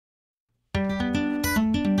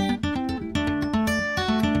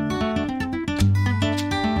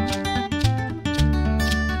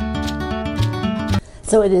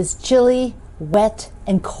So it is chilly, wet,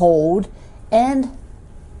 and cold, and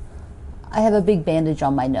I have a big bandage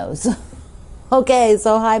on my nose. Okay,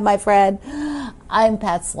 so hi, my friend. I'm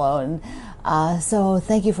Pat Sloan. So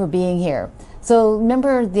thank you for being here. So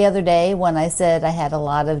remember the other day when I said I had a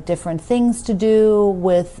lot of different things to do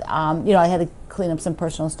with, I had to clean up some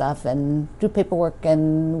personal stuff and do paperwork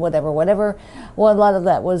and whatever. Well, a lot of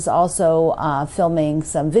that was also filming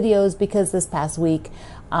some videos because this past week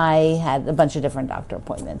I had a bunch of different doctor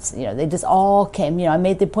appointments. They just all came. I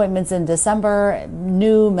made the appointments in December,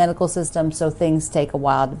 new medical system, so things take a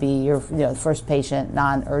while to be your first patient,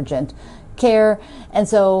 non-urgent care. And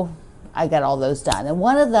so I got all those done. And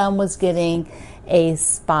one of them was getting a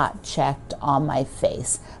spot checked on my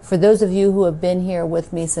face. For those of you who have been here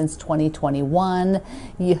with me since 2021,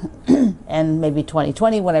 and maybe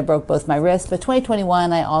 2020 when I broke both my wrists, but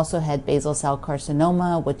 2021 I also had basal cell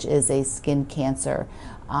carcinoma, which is a skin cancer.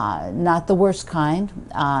 Not the worst kind,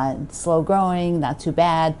 slow growing, not too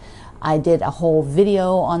bad. I did a whole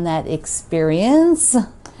video on that experience.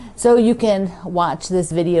 So you can watch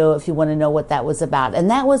this video if you want to know what that was about. And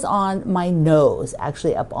that was on my nose,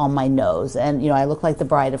 actually up on my nose. And, I looked like the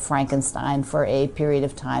Bride of Frankenstein for a period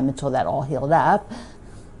of time until that all healed up.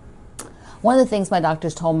 One of the things my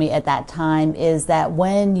doctors told me at that time is that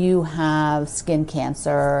when you have skin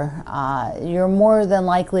cancer, you're more than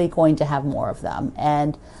likely going to have more of them.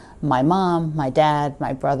 And my mom, my dad,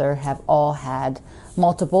 my brother have all had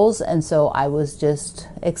multiples, and so I was just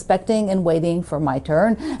expecting and waiting for my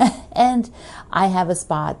turn. And I have a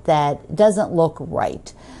spot that doesn't look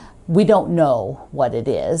right. We don't know what it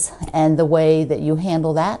is, and the way that you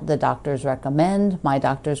handle that, the doctors recommend, my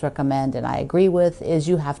doctors recommend, and I agree with, is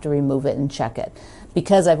you have to remove it and check it.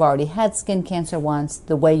 Because I've already had skin cancer once,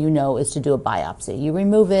 the way you know is to do a biopsy. You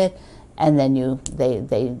remove it, and then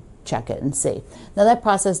they check it and see. Now that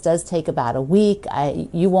process does take about a week.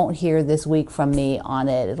 You won't hear this week from me on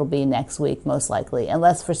it. It'll be next week most likely,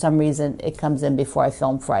 unless for some reason it comes in before I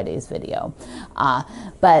film Friday's video.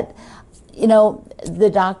 But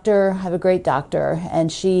the doctor, I have a great doctor,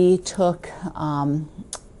 and she took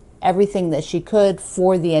everything that she could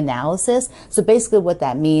for the analysis. So basically what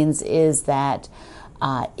that means is that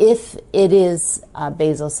if it is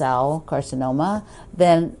basal cell carcinoma,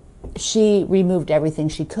 then she removed everything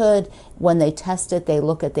she could. When they test it, they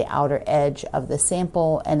look at the outer edge of the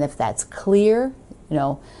sample, and if that's clear,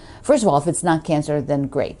 first of all, if it's not cancer, then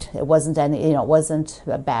great. It wasn't any, it wasn't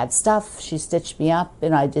bad stuff. She stitched me up,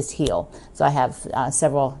 and I just heal. So I have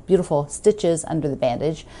several beautiful stitches under the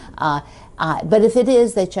bandage. But if it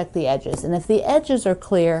is, they check the edges, and if the edges are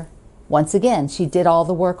clear, once again, she did all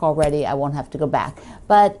the work already. I won't have to go back.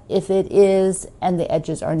 But if it is and the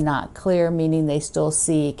edges are not clear, meaning they still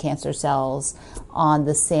see cancer cells on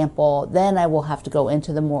the sample, then I will have to go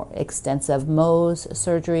into the more extensive Mohs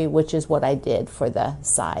surgery, which is what I did for the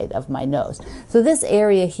side of my nose. So this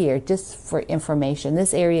area here, just for information,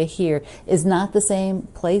 this area here is not the same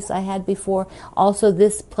place I had before. Also,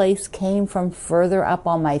 this place came from further up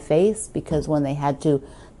on my face because when they had to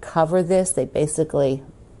cover this, they basically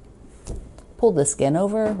pull the skin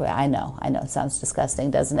over. Well, I know, it sounds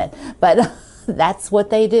disgusting, doesn't it? But that's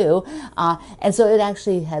what they do. And so it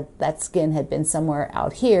actually that skin had been somewhere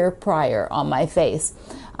out here prior on my face.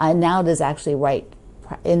 Now it is actually right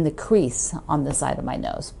in the crease on the side of my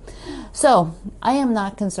nose. So I am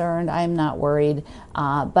not concerned, I am not worried,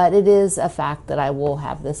 but it is a fact that I will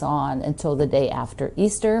have this on until the day after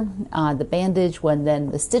Easter. The bandage, when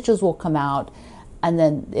then the stitches will come out, and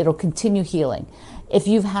then it'll continue healing. If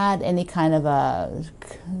you've had any kind of a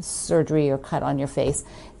surgery or cut on your face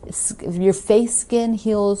skin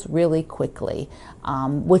heals really quickly,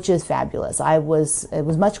 which is fabulous. It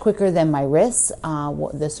was much quicker than my wrists.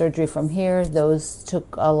 The surgery from here, those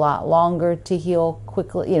took a lot longer to heal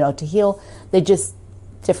quickly, to heal. They just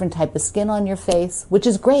different type of skin on your face, which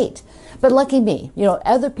is great. But lucky me,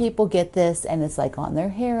 other people get this and it's like on their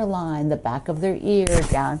hairline, the back of their ear,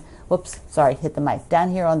 down, whoops, sorry, hit the mic,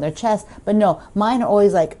 down here on their chest. But no, mine are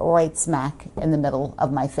always like right smack in the middle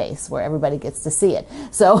of my face where everybody gets to see it.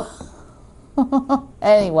 So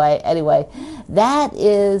anyway, that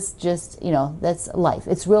is just, that's life.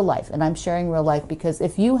 It's real life. And I'm sharing real life because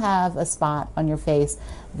if you have a spot on your face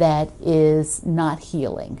that is not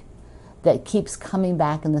healing, that keeps coming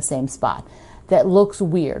back in the same spot, that looks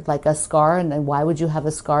weird, like a scar, and then why would you have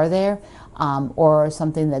a scar there? Or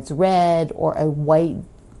something that's red, or a white,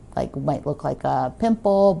 like might look like a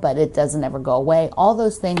pimple, but it doesn't ever go away. All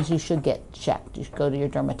those things you should get checked. You should go to your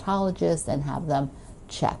dermatologist and have them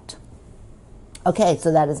checked. Okay,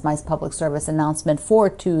 so that is my public service announcement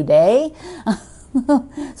for today.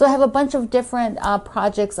 So I have a bunch of different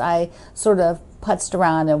projects I sort of putzed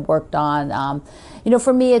around and worked on. You know,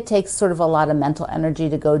 for me, it takes sort of a lot of mental energy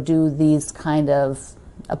to go do these kind of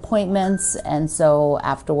appointments, and so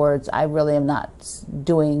afterwards I really am not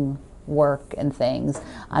doing work and things.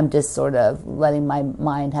 I'm just sort of letting my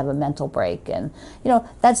mind have a mental break, and you know,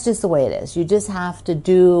 that's just the way it is. You just have to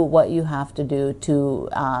do what you have to do to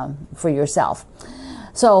for yourself.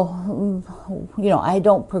 So, you know, I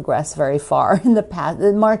don't progress very far in the past.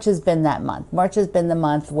 March has been that month. March has been the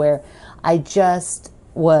month where I just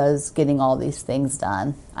was getting all these things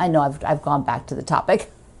done. I know I've gone back to the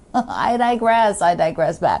topic. I digress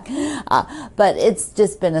back. But it's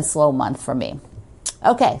just been a slow month for me.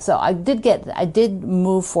 Okay, so I did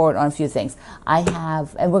move forward on a few things. I'm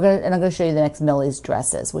gonna show you the next Millie's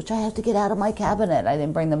dresses, which I have to get out of my cabinet. I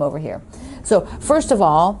didn't bring them over here. So first of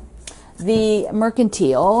all, the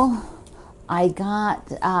mercantile, I got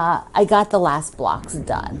the last blocks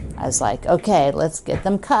done. I was like, okay, let's get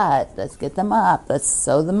them cut, let's get them up, let's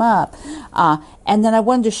sew them up. And then I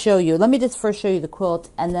wanted to show you, let me just first show you the quilt,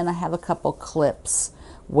 and then I have a couple clips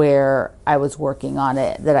where I was working on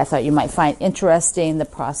it that I thought you might find interesting, the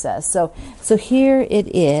process. So here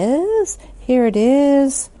it is.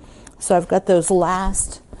 So I've got those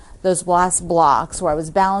last blocks where I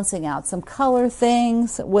was balancing out some color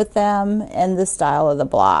things with them and the style of the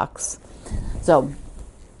blocks. So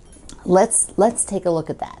let's take a look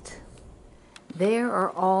at that. There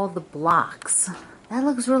are all the blocks. That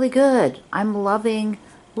looks really good. I'm loving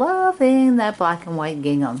that black and white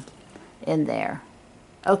gingham in there.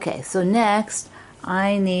 Okay, so next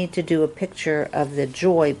I need to do a picture of the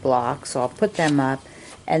Joy block, so I'll put them up,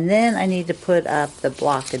 and then I need to put up the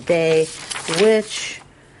block a day, which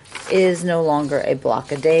is no longer a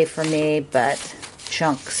block a day for me, but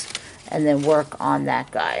chunks, and then work on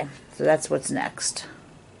that guy. So that's what's next.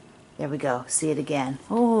 There we go. See it again.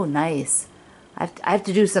 Oh, nice. I have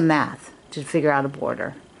to do some math to figure out a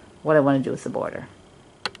border, what I want to do with the border.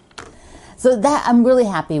 So that, I'm really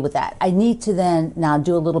happy with that. I need to then now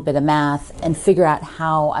do a little bit of math and figure out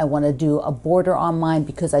how I want to do a border on mine,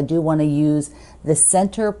 because I do want to use the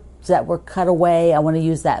center that were cut away. I want to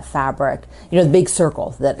use that fabric, you know, the big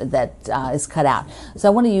circle that is cut out. So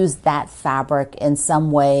I want to use that fabric in some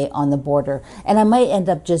way on the border. And I might end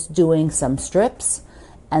up just doing some strips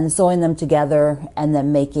and sewing them together, and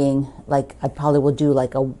then making, like, I probably will do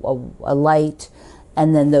like a light,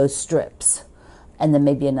 and then those strips, and then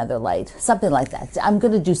maybe another light, something like that. I'm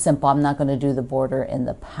going to do simple. I'm not going to do the border in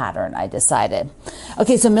the pattern, I decided.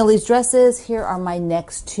 Okay, so Millie's dresses, here are my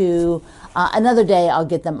next two. Another day I'll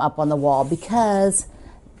get them up on the wall, because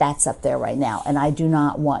that's up there right now, and I do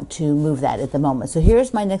not want to move that at the moment. So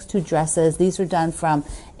here's my next two dresses. These are done from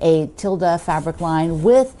a Tilda fabric line,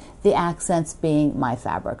 with the accents being my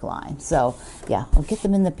fabric line. So yeah, I'll get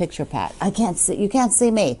them in the picture, Pat. You can't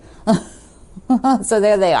see me. So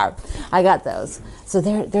there they are. I got those. So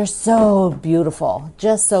they're so beautiful,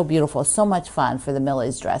 just so beautiful. So much fun for the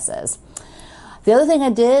Millie's dresses. The other thing I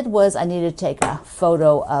did was I needed to take a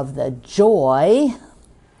photo of the Joy.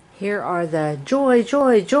 Here are the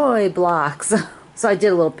Joy blocks. So I did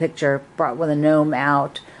a little picture, brought one of the gnome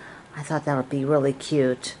out. I thought that would be really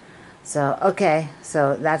cute. So okay,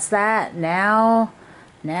 so that's that. Now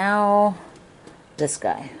this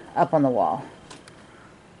guy up on the wall.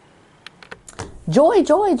 Joy.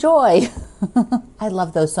 I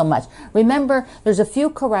love those so much. Remember, there's a few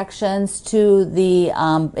corrections to the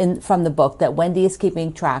from the book that Wendy is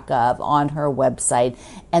keeping track of on her website,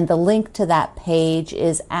 and the link to that page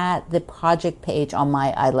is at the project page on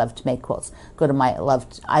my I Love to Make Quilts. Go to my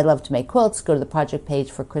I Love to Make Quilts, go to the project page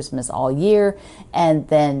for Christmas all year, and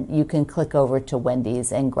then you can click over to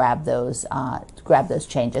Wendy's and grab those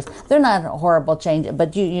changes. They're not horrible changes,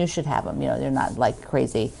 but you should have them. You know, they're not like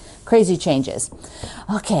crazy changes.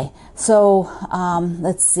 Okay, so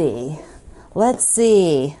let's see.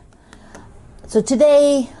 So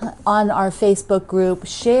today on our Facebook group,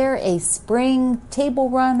 share a spring table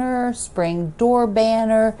runner, spring door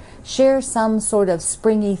banner, share some sort of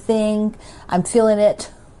springy thing. I'm feeling it.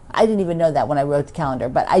 I didn't even know that when I wrote the calendar,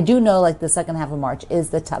 but I do know, like, the second half of March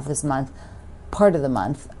is the toughest part of the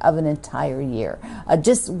month of an entire year.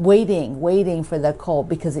 Just waiting for the cold,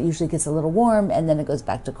 because it usually gets a little warm and then it goes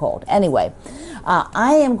back to cold. Anyway,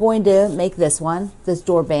 I am going to make this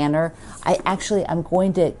door banner. I'm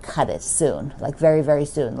going to cut it soon, like very, very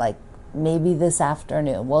soon, like maybe this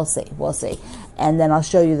afternoon. We'll see. And then I'll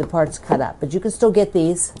show you the parts cut up. But you can still get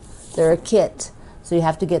these. They're a kit. So you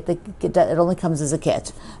have to get it only comes as a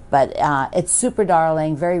kit. But it's super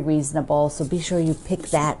darling, very reasonable. So be sure you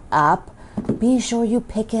pick that up. Be sure you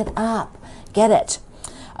pick it up. Get it.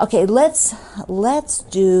 Okay, let's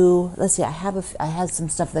see. I had some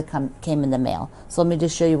stuff that came in the mail. So let me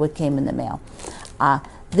just show you what came in the mail.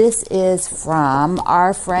 This is from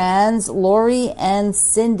our friends Lori and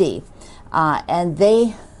Cindy, and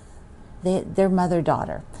they're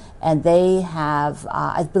mother-daughter, and they have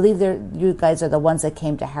I believe you guys are the ones that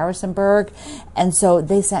came to Harrisonburg, and so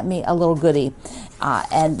they sent me a little goodie,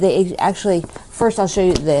 and they actually, first I'll show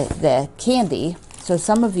you the candy. So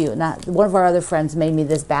some of you, one of our other friends made me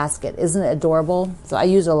this basket. Isn't it adorable? So I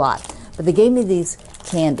use it a lot. But they gave me these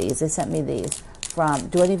candies. They sent me these from,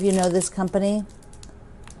 do any of you know this company?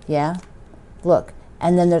 Yeah? Look.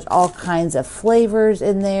 And then there's all kinds of flavors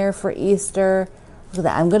in there for Easter. Look at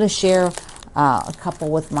that. I'm going to share a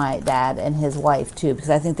couple with my dad and his wife too,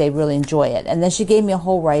 because I think they really enjoy it. And then she gave me a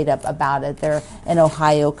whole write-up about it. They're an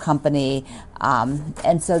Ohio company,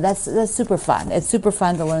 and so that's super fun. It's super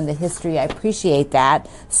fun to learn the history. I appreciate that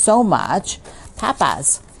so much.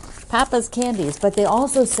 Papa's candies, but they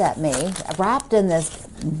also sent me, wrapped in this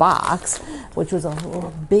box, which was a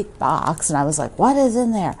little big box, and I was like, what is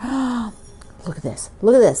in there? Look at this.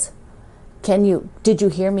 Look at this. Did you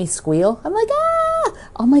hear me squeal? I'm like, ah!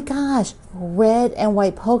 Oh my gosh. Red and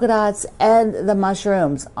white polka dots and the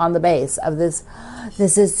mushrooms on the base of this.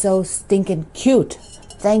 This is so stinking cute.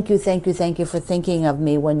 Thank you for thinking of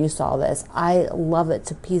me when you saw this. I love it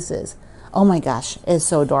to pieces. Oh my gosh, it's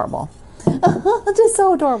so adorable. Just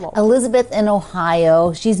so adorable. Elizabeth in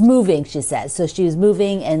Ohio, she's moving, she says. So she was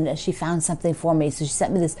moving and she found something for me. So she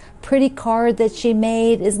sent me this pretty card that she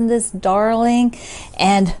made. Isn't this darling?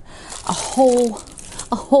 And a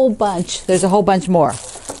whole bunch. There's a whole bunch more.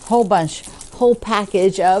 Whole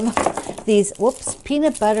package of these,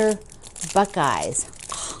 peanut butter Buckeyes.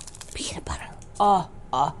 Oh, peanut butter. Oh,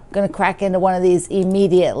 gonna crack into one of these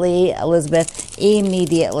immediately, Elizabeth,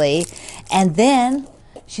 immediately. And then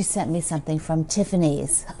she sent me something from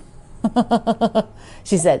Tiffany's.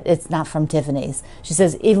 She said, it's not from Tiffany's. She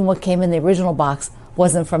says, even what came in the original box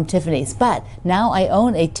wasn't from Tiffany's. But now I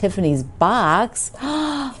own a Tiffany's box.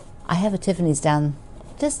 I have a Tiffany's down,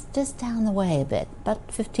 just down the way a bit,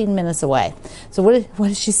 about 15 minutes away. So what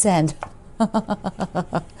did she send?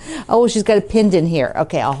 Oh, she's got it pinned in here.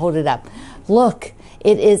 Okay, I'll hold it up. Look,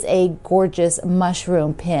 it is a gorgeous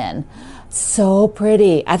mushroom pin. So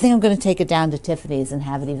pretty. I think I'm going to take it down to Tiffany's and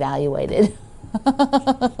have it evaluated.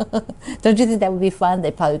 Don't you think that would be fun?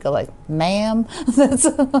 They'd probably go like, ma'am.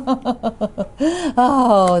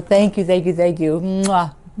 Oh, thank you.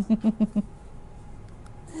 Mwah.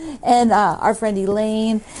 And our friend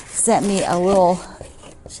Elaine sent me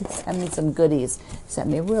she sent me some goodies. Sent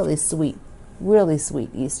me a really sweet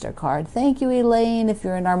Easter card. Thank you, Elaine. If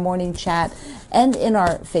you're in our morning chat and in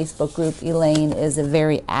our Facebook group, Elaine is a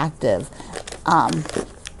very active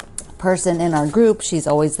person in our group. She's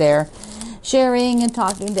always there sharing and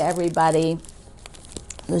talking to everybody.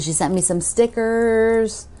 So she sent me some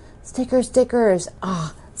stickers.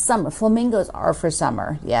 Summer. Flamingos are for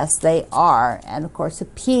summer. Yes, they are. And of course, the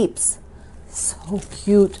Peeps. So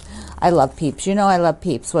cute. I love Peeps. You know I love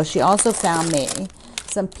Peeps. Well, she also found me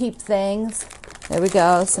some Peep things. There we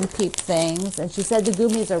go, some Peep things. And she said the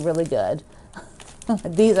gummies are really good.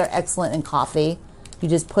 These are excellent in coffee. You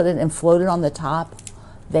just put it and float it on the top.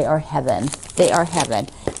 They are heaven. They are heaven.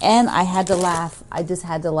 And I had to laugh. I just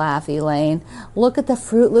had to laugh, Elaine. Look at the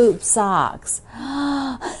Fruit Loop socks.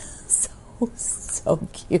 So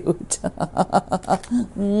cute.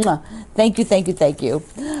 Thank you.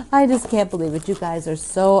 I just can't believe it. You guys are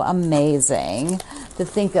so amazing to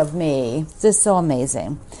think of me. Just so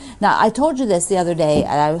amazing. Now, I told you this the other day.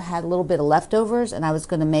 I had a little bit of leftovers, and I was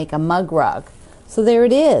going to make a mug rug. So there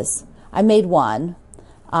it is. I made one.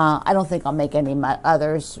 I don't think I'll make any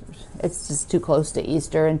others. It's just too close to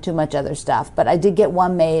Easter and too much other stuff. But I did get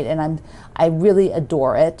one made, and I really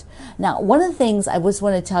adore it. Now, one of the things I just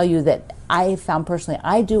want to tell you that I found personally,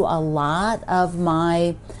 I do a lot of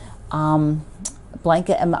my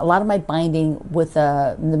blanket and a lot of my binding with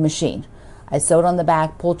the machine. I sew it on the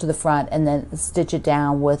back, pull it to the front, and then stitch it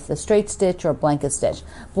down with a straight stitch or a blanket stitch.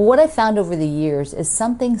 But what I found over the years is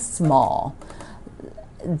something small.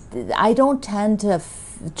 I don't tend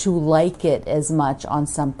to like it as much on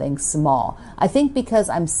something small. I think because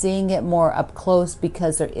I'm seeing it more up close,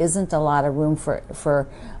 because there isn't a lot of room for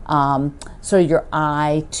sort of your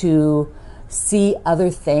eye to see other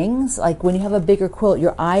things. Like when you have a bigger quilt,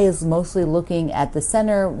 your eye is mostly looking at the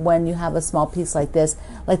center. When you have a small piece like this,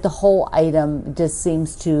 like the whole item just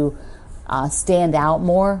seems to stand out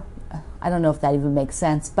more. I don't know if that even makes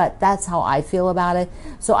sense, but that's how I feel about it.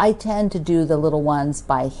 So I tend to do the little ones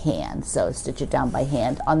by hand. So stitch it down by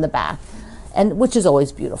hand on the back. and which is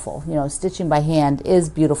always beautiful. You know, stitching by hand is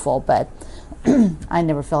beautiful, but I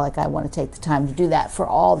never feel like I want to take the time to do that for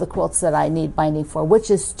all the quilts that I need binding for,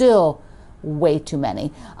 which is still way too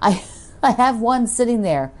many. I have one sitting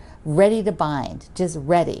there ready to bind, just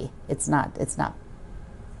ready. It's not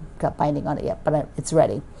got binding on it yet, but it's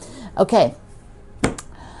ready. Okay.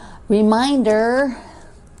 Reminder,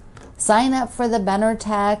 sign up for the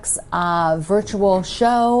Benartex virtual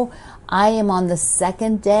show. I am on the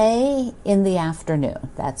second day in the afternoon.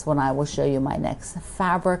 That's when I will show you my next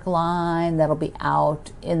fabric line that'll be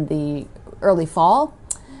out in the early fall.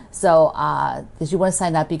 So if you want to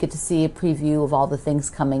sign up, you get to see a preview of all the things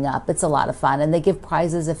coming up. It's a lot of fun, and they give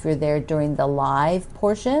prizes if you're there during the live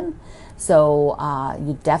portion. So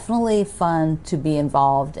you definitely fun to be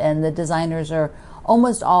involved, and the designers are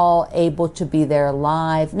almost all able to be there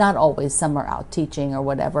live. Not always, some are out teaching or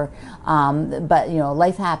whatever, but you know,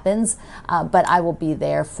 life happens. But I will be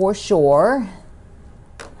there for sure.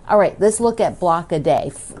 All right, let's look at block a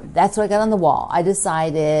day. That's what I got on the wall. I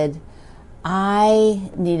decided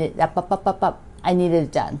I needed I needed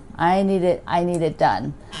it done. I need it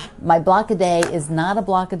done. My block a day is not a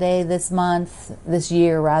block a day this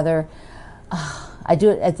year rather. I do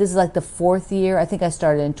it. This is like the 4th year. I think I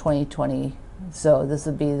started in 2020. So this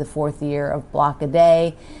would be the 4th year of block a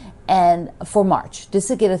day, and for March, just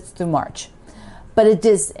to get us through March. But it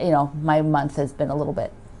is, you know, my month has been a little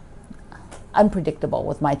bit unpredictable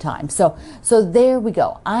with my time. So there we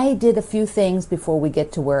go. I did a few things before we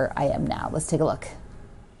get to where I am now. Let's take a look.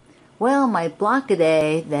 Well, my block a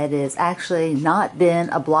day that is actually not been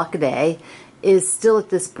a block a day is still at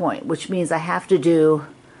this point, which means I have to do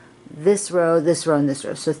this row, and this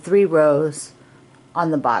row. So 3 rows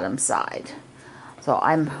on the bottom side. So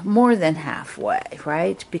I'm more than halfway,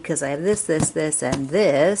 right? Because I have this, and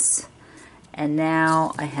this. And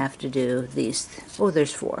now I have to do these. Oh,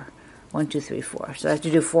 there's 4. 1, 2, 3, 4. So I have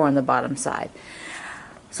to do 4 on the bottom side.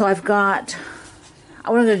 So I've got,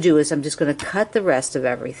 what I'm going to do is I'm just going to cut the rest of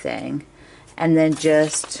everything and then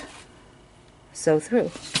just sew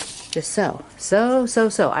through. Just sew.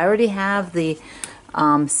 I already have the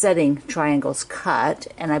setting triangles cut,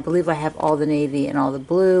 and I believe I have all the navy and all the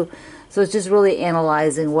blue. So it's just really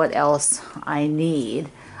analyzing what else I need.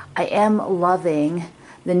 I am loving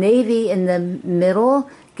the navy in the middle.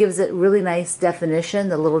 Gives it really nice definition,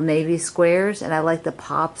 the little navy squares, and I like the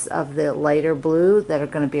pops of the lighter blue that are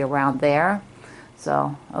going to be around there.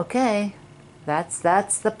 So, okay, that's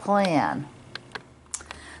the plan.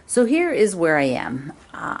 So here is where I am.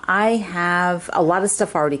 I have a lot of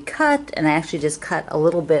stuff already cut, and I actually just cut a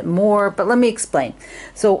little bit more, but let me explain.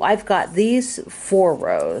 So I've got these 4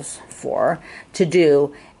 rows to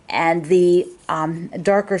do, and the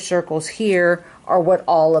darker circles here are what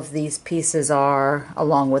all of these pieces are,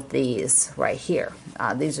 along with these right here.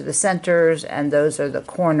 These are the centers, and those are the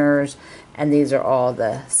corners, and these are all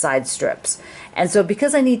the side strips. And so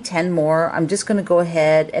because I need 10 more, I'm just going to go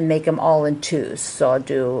ahead and make them all in 2s. So I'll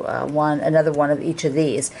do another one of each of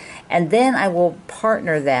these, and then I will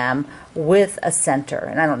partner them with a center.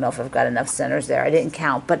 And I don't know if I've got enough centers there. I didn't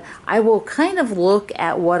count, but I will kind of look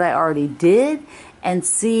at what I already did and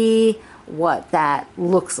see what that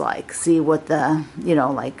looks like. See what the, you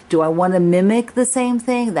know, like, do I want to mimic the same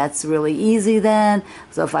thing? That's really easy then.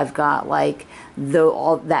 So if I've got like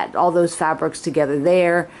all those fabrics together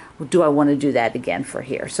there, do I want to do that again for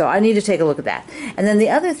here? So I need to take a look at that. And then the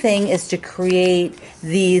other thing is to create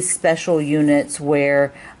these special units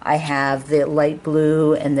where I have the light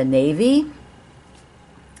blue and the navy.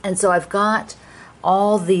 And so I've got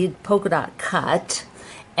all the polka dot cut,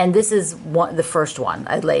 and this is the first one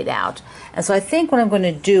I laid out. And so I think what I'm going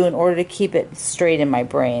to do, in order to keep it straight in my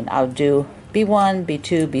brain, I'll do B1,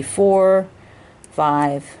 B2, B4,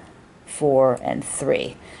 5, 4, and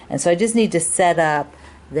 3. And so I just need to set up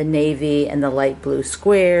the navy and the light blue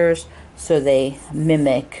squares so they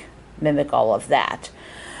mimic all of that.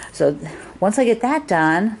 So once I get that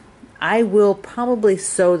done, I will probably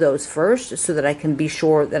sew those first so that I can be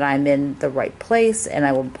sure that I'm in the right place, and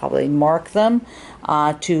I will probably mark them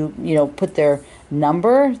to, you know, put their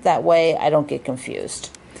number. That way I don't get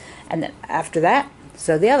confused. And then after that,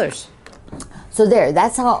 sew the others. So there,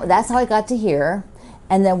 that's how I got to here.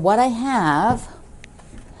 And then what I have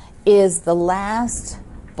is the last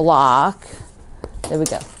block. There we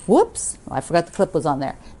go. Whoops, I forgot the clip was on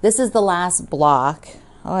there. This is the last block.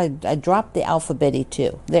 Oh, I dropped the alphabet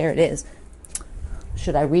too. There it is.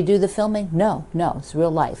 Should I redo the filming? No, it's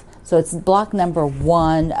real life. So it's block number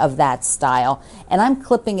 1 of that style. And I'm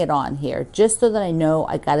clipping it on here just so that I know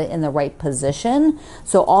I got it in the right position.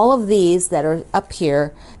 So all of these that are up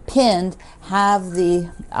here pinned have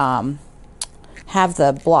the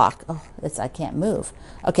block. Oh, I can't move.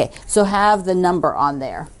 Okay, so have the number on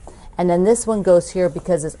there. And then this one goes here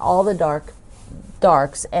because it's all the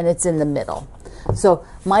darks and it's in the middle. So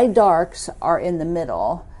my darks are in the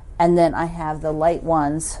middle, and then I have the light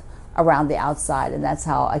ones around the outside, and that's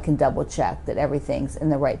how I can double check that everything's in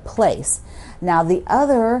the right place. Now the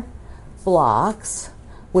other blocks,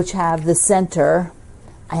 which have the center,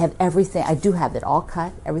 I have everything, I do have it all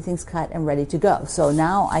cut, everything's cut and ready to go. So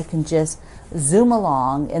now I can just zoom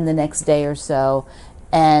along in the next day or so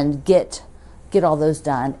and get all those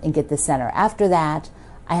done and get the center. After that,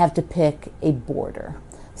 I have to pick a border.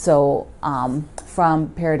 So from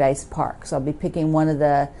Paradise Park. So I'll be picking one of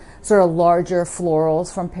the sort of larger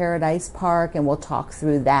florals from Paradise Park, and we'll talk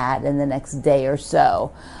through that in the next day or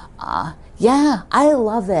so. Yeah, I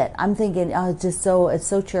love it. I'm thinking, oh, it's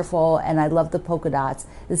so cheerful, and I love the polka dots.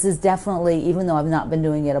 This is definitely, even though I've not been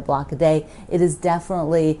doing it a block a day, it is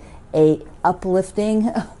definitely a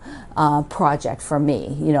uplifting project for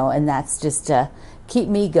me, you know, and that's just to keep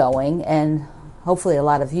me going, and hopefully a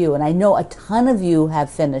lot of you, and I know a ton of you have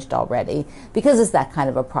finished already because it's that kind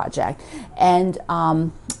of a project. And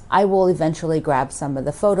I will eventually grab some of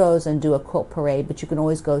the photos and do a quilt parade, but you can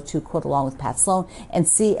always go to Quilt Along with Pat Sloan and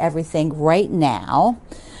see everything right now.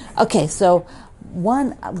 Okay, so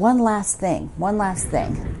one last thing.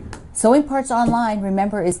 Sewing Parts Online,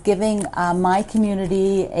 remember, is giving my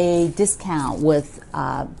community a discount with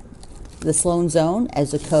the Sloan Zone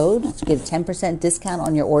as a code to get a 10% discount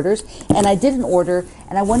on your orders. And I did an order,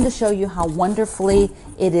 and I wanted to show you how wonderfully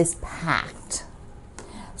it is packed.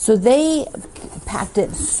 So they packed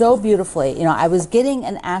it so beautifully. You know, I was getting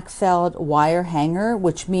an Ackfeld wire hanger,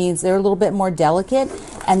 which means they're a little bit more delicate,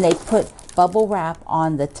 and they put bubble wrap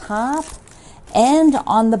on the top and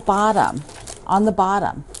on the bottom,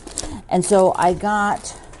 And so I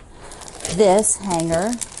got this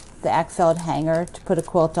hanger, the Ackfeld hanger, to put a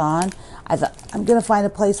quilt on. I thought, I'm going to find a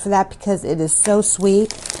place for that because it is so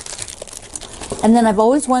sweet. And then I've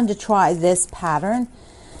always wanted to try this pattern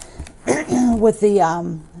with the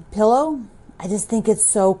pillow. I just think it's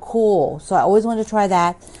so cool. So I always wanted to try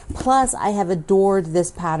that. Plus, I have adored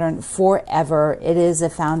this pattern forever. It is a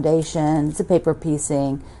foundation. It's a paper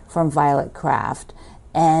piecing from Violet Craft.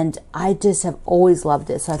 And I just have always loved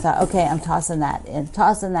it. So I thought, okay, I'm tossing that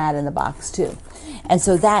in the box too. And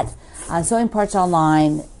so that, Sewing Parts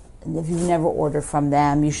Online, if you've never ordered from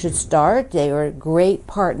them, you should start. They are a great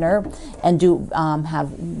partner and do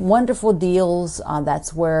have wonderful deals.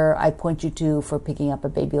 That's where I point you to for picking up a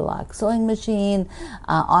Baby Lock sewing machine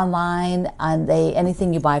online. And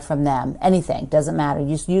anything you buy from them, anything, doesn't matter. You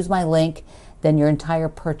just use my link. Then your entire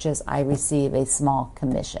purchase, I receive a small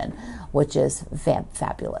commission, which is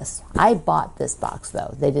fabulous. I bought this box,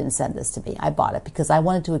 though. They didn't send this to me. I bought it because I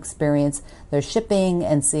wanted to experience their shipping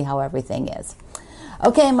and see how everything is.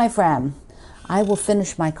 Okay, my friend, I will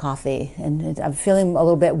finish my coffee, and I'm feeling a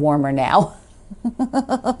little bit warmer now.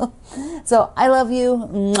 So I love you.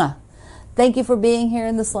 Mwah. Thank you for being here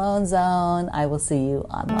in the Sloan Zone. I will see you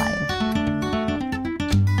online.